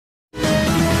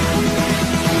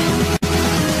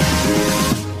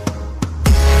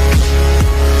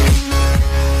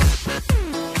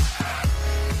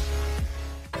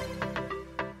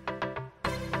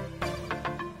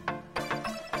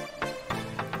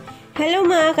Hello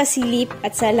mga kasilip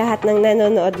at sa lahat ng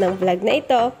nanonood ng vlog na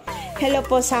ito. Hello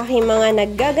po sa aking mga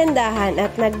naggagandahan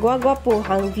at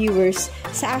nagwagwapuhang viewers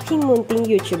sa aking munting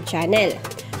YouTube channel.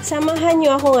 Samahan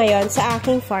niyo ako ngayon sa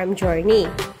aking farm journey.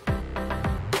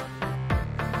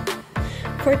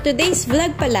 For today's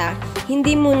vlog pala,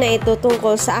 hindi muna ito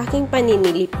tungkol sa aking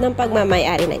paninilip ng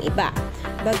pagmamayari ng iba.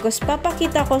 Bagkus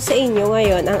papakita ko sa inyo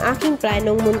ngayon ang aking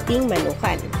planong munting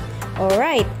manukan.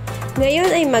 Alright!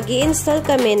 Ngayon ay mag-i-install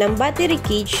kami ng battery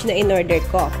cage na in-order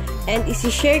ko. And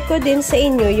isi-share ko din sa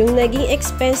inyo yung naging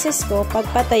expenses ko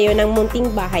pagpatayo ng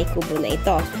munting bahay kubo na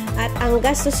ito. At ang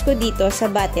gastos ko dito sa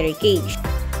battery cage.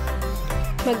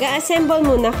 Mag-a-assemble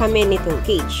muna kami nitong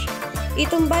cage.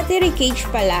 Itong battery cage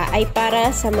pala ay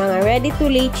para sa mga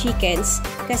ready-to-lay chickens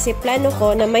kasi plano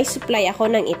ko na may supply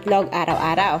ako ng itlog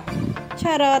araw-araw.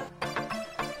 Charot!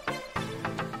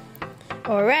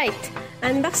 Alright!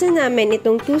 Unbox na namin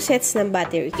itong 2 sets ng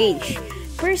battery cage.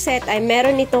 Per set ay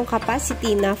meron itong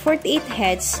capacity na 48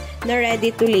 heads na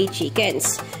ready-to-lay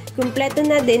chickens. Kumpleto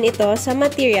na din ito sa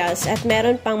materials at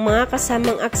meron pang mga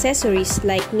kasamang accessories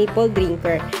like nipple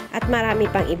drinker at marami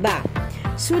pang iba.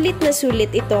 Sulit na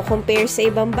sulit ito compare sa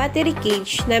ibang battery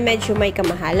cage na medyo may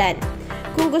kamahalan.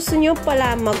 Kung gusto nyo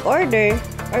pala mag-order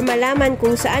or malaman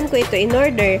kung saan ko ito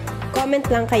in-order, comment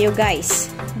lang kayo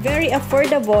guys. Very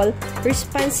affordable,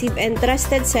 responsive, and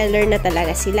trusted seller na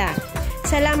talaga sila.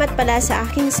 Salamat pala sa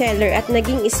aking seller at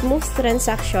naging smooth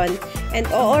transaction and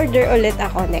o-order ulit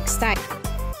ako next time.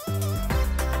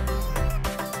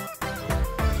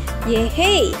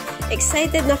 Yehey!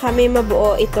 Excited na kami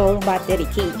mabuo itong battery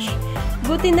cage.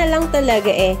 Buti na lang talaga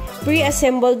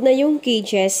pre-assembled na yung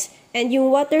cages and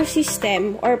yung water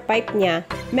system or pipe niya,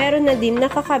 meron na din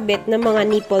nakakabit na mga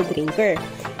nipple drinker.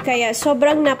 Kaya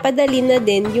sobrang napadali na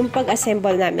din yung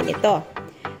pag-assemble namin ito.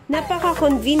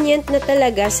 Napaka-convenient na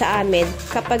talaga sa amin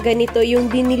kapag ganito yung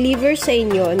dineliver sa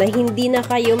inyo na hindi na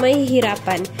kayo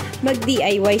mahihirapan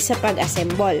mag-DIY sa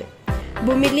pag-assemble.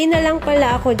 Bumili na lang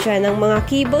pala ako dyan ng mga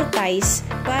cable ties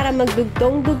para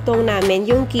magdugtong-dugtong namin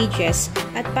yung cages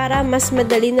at para mas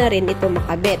madali na rin ito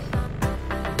makabit.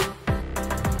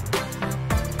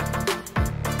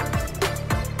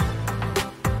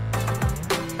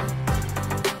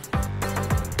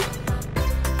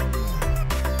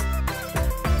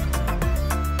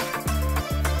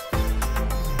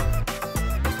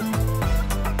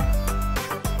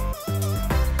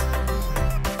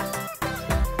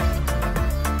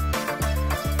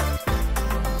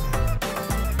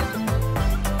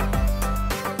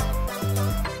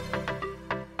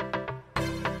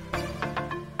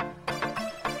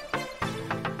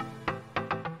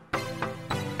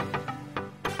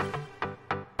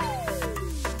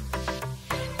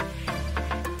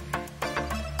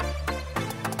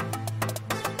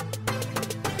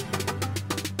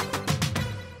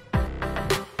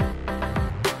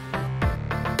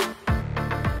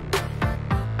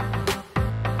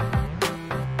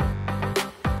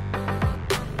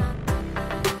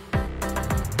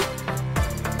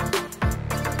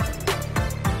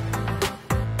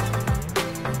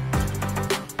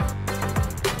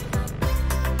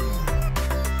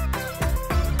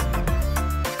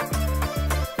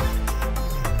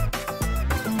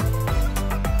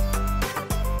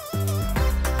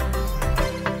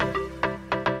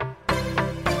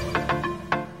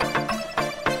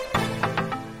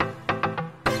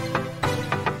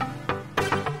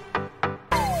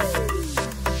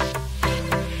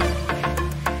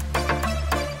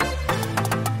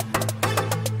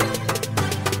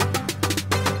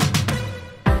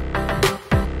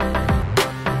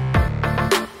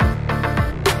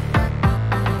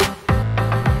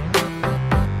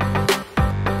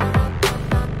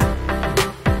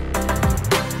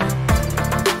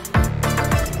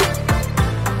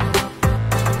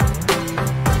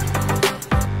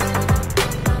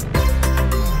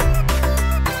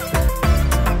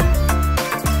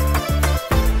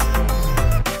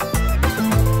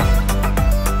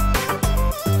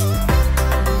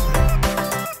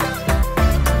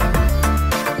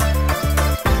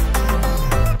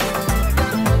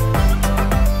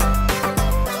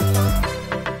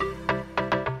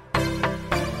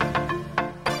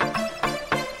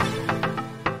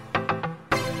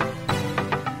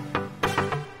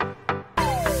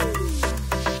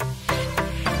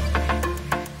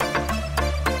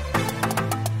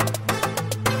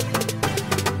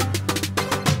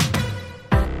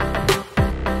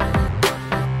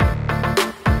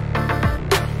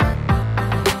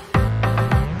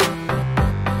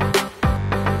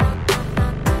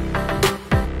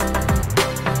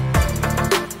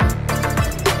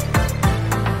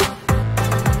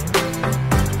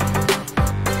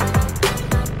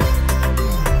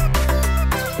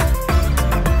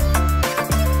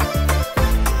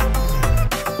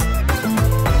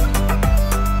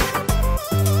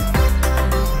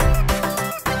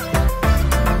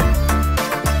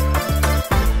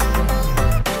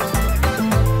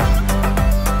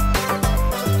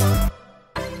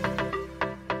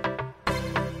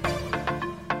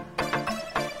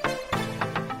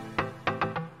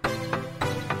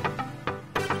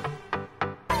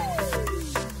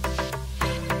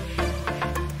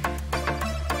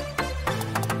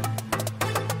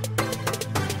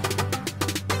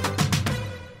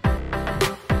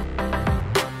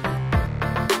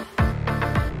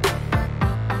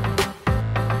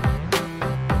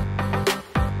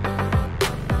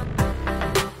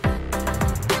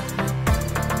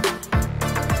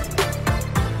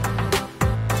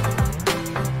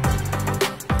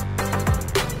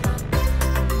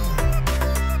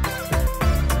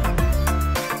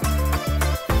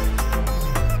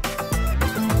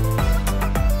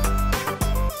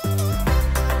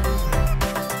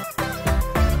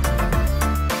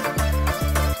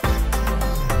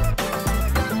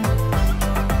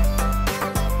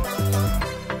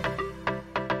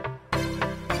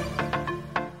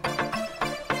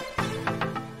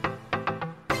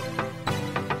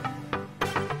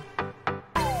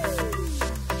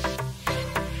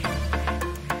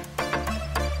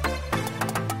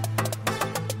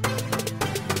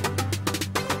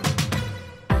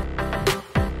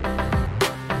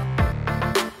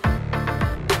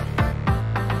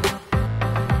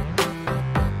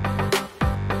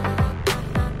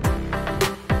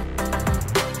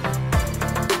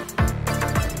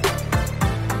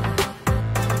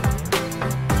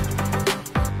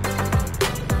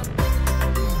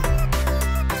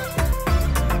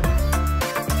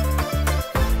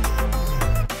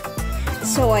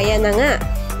 ayan na nga,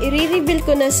 i-reveal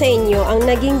ko na sa inyo ang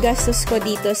naging gastos ko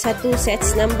dito sa 2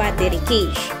 sets ng battery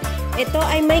cage. Ito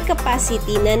ay may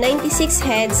capacity na 96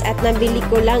 heads at nabili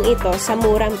ko lang ito sa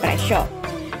murang presyo.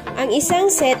 Ang isang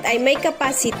set ay may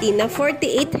capacity na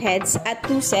 48 heads at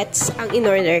 2 sets ang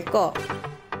in-order ko.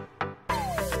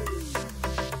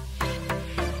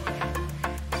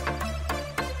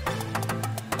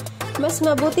 Mas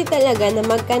mabuti talaga na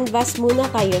mag-canvas muna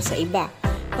kayo sa iba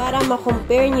para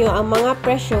ma-compare nyo ang mga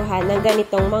presyohan ng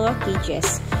ganitong mga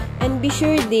cages, and be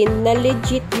sure din na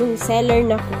legit yung seller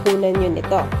na kukunan nyo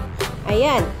nito.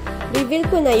 Ayan, reveal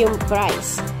ko na yung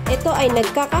price. Ito ay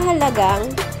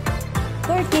nagkakahalagang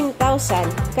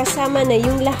 14,000 kasama na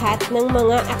yung lahat ng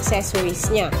mga accessories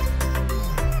niya.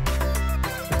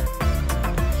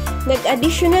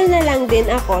 Nag-additional na lang din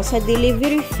ako sa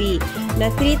delivery fee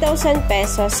na 3,000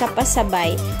 pesos sa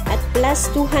pasabay at plus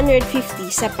 250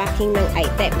 sa packing ng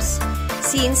items,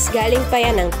 since galing pa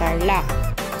yan ng Tarlac.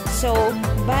 So,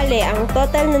 bale, ang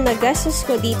total na nagastos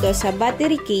ko dito sa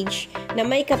battery cage na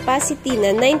may capacity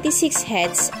na 96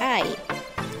 heads ay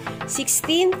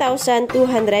 16,250,000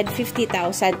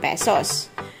 pesos.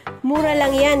 Mura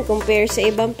lang yan compare sa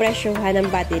ibang presyohan ng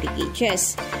battery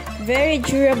cages. Very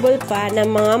durable pa ng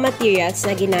mga materials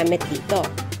na ginamit dito.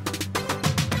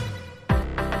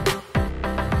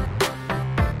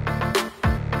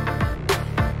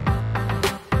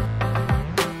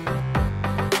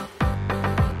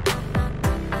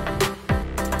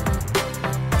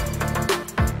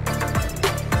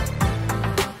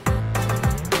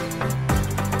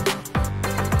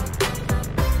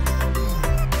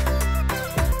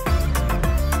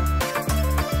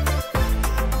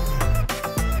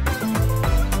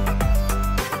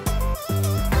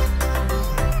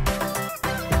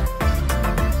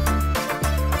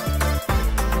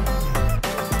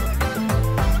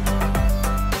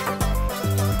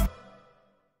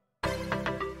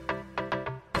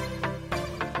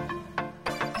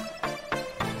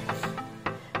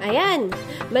 Ayan,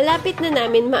 malapit na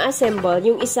namin ma-assemble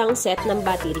yung isang set ng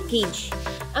battery cage.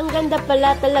 Ang ganda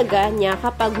pala talaga niya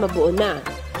kapag mabuo na.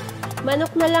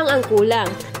 Manok na lang ang kulang.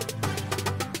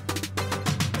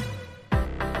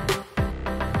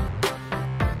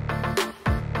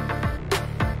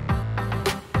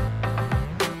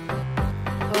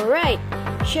 Alright,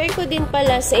 share ko din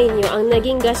pala sa inyo ang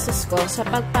naging gastos ko sa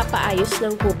pagpapaayos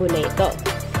ng kubo na ito.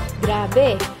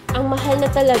 Grabe, ang mahal na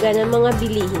talaga ng mga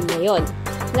bilihin ngayon.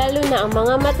 Lalo na ang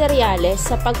mga materyales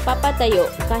sa pagpapatayo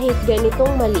kahit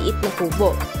ganitong maliit na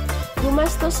kubo.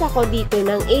 Gumastos ako dito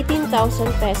ng 18,000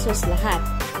 pesos lahat,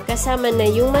 kasama na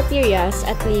yung materials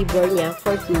at labor niya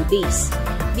for 2 days.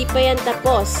 Di pa yan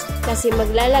tapos, kasi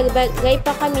maglalagay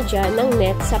pa kami dyan ng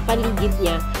net sa paligid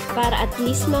niya para at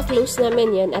least ma-close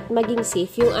namin yan at maging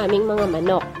safe yung aming mga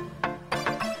manok.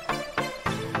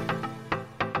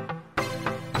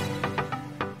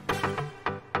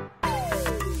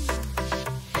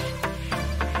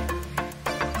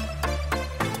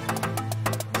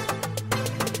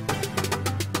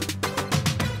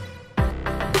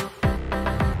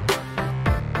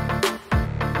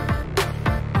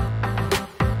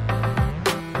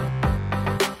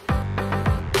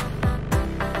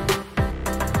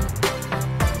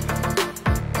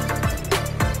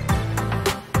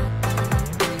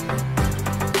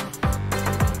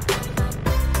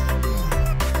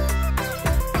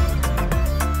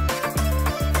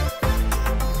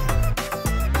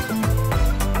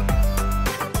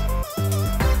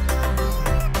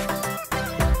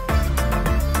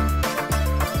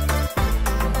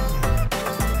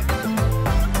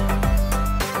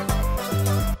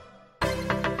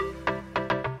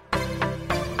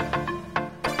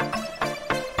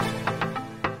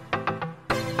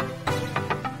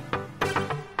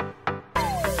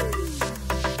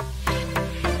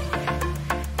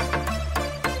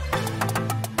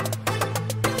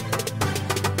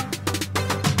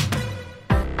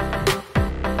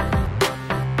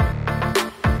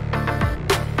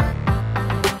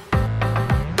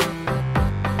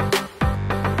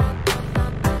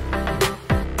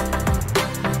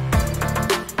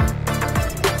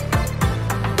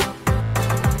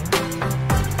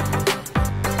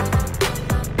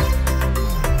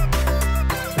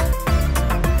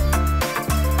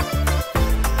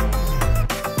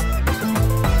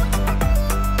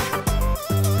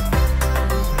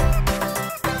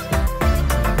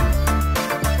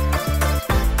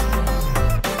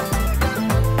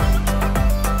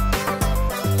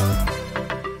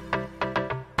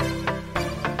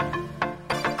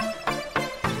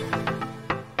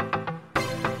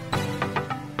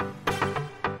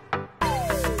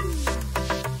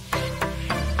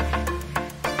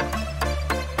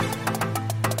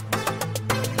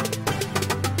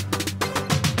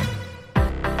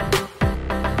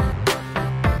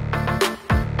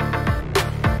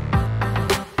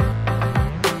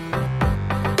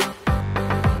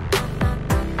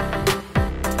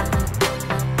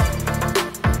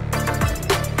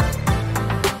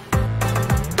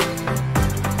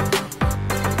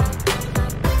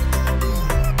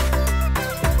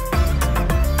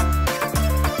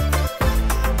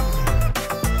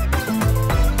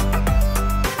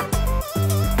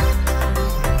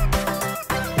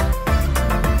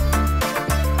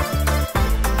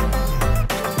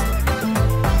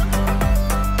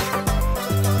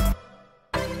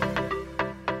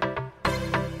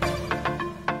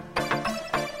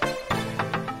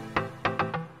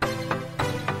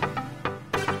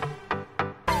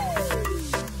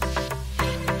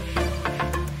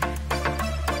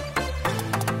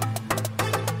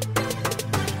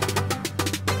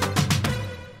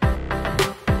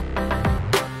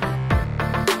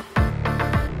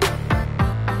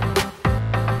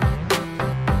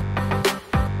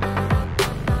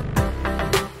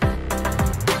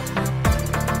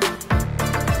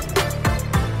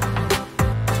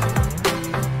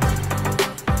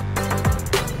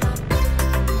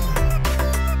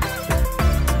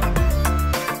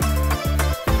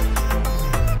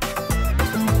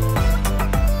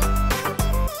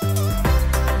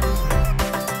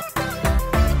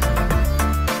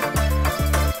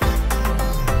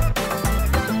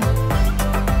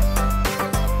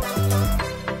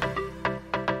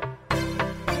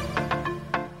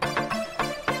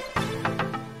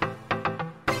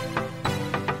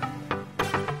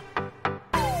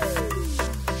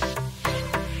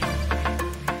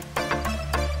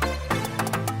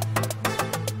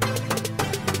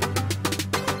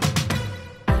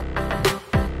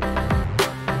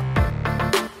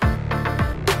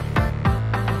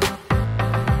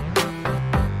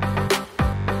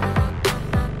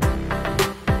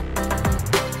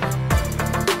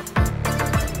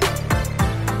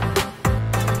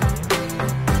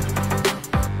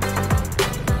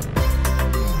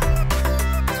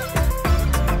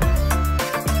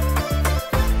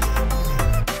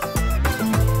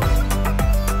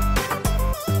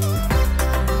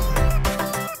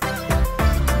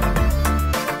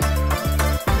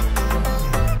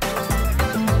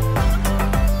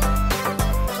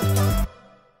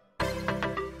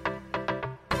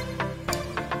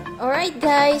 Alright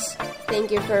guys,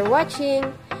 thank you for watching.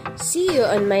 See you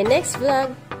on my next vlog.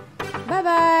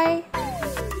 Bye-bye!